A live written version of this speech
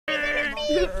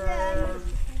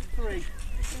3.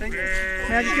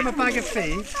 May I just give him a bag of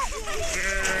feed?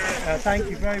 Thank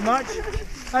you very much.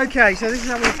 Okay, so this is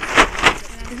how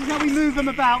we move them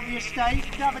about the estate.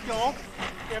 If you have a dog,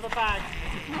 you have a bag.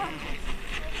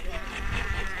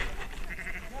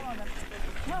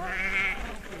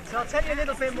 So I'll tell you a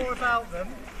little bit more about them.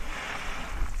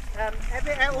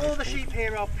 All the sheep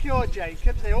here are pure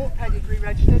Jacobs. They're all pedigree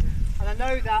registered, and I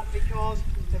know that because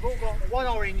they've all got one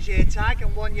orange ear tag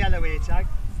and one yellow ear tag.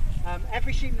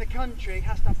 Every sheep in the country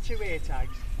has to have 2 ear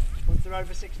tags once they're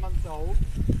over 6 months old.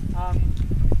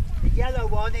 The yellow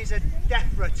one is a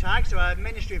DEFRA tag, so a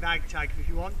Ministry of Ag tag if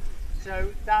you want.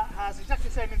 So that has exactly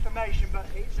the same information, but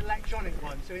it's an electronic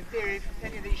one. So in theory, if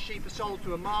any of these sheep are sold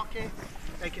to a market,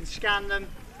 they can scan them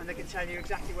and they can tell you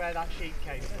exactly where that sheep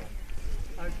came from.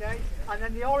 Okay, and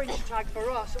then the orange tag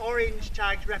for us, orange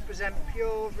tags represent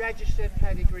pure registered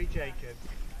pedigree Jacobs.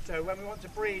 So when we want to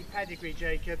breed pedigree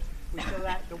Jacobs, we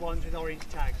select the ones with orange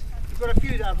tags. We've got a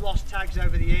few that have lost tags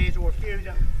over the years, or a few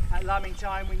that at lambing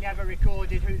time we never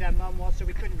recorded who their mum was, so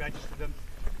we couldn't register them.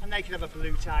 And they could have a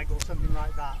blue tag or something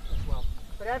like that as well.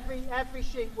 But every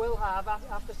sheep will have,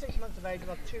 after 6 months of age,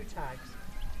 will have 2 tags.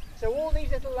 So all these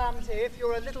little lambs here, if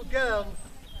you're a little girl,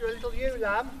 if you're a little ewe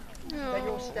lamb, then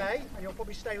you'll stay, and you'll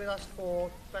probably stay with us for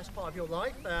the best part of your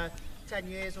life, 10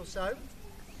 years or so.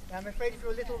 I'm afraid if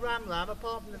you're a little ram lamb,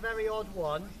 apart from the very odd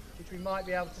one, which we might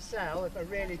be able to sell, if a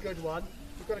really good one,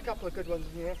 we've got a couple of good ones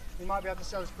in here, we might be able to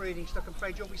sell as breeding stock. I'm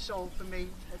afraid you'll be sold for me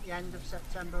at the end of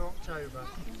September, October.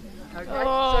 Okay,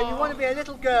 so you want to be a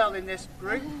little girl in this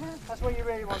group, that's what you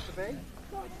really want to be.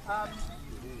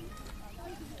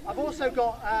 I've also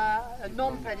got a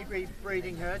non-pedigree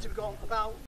breeding herd, so we've got about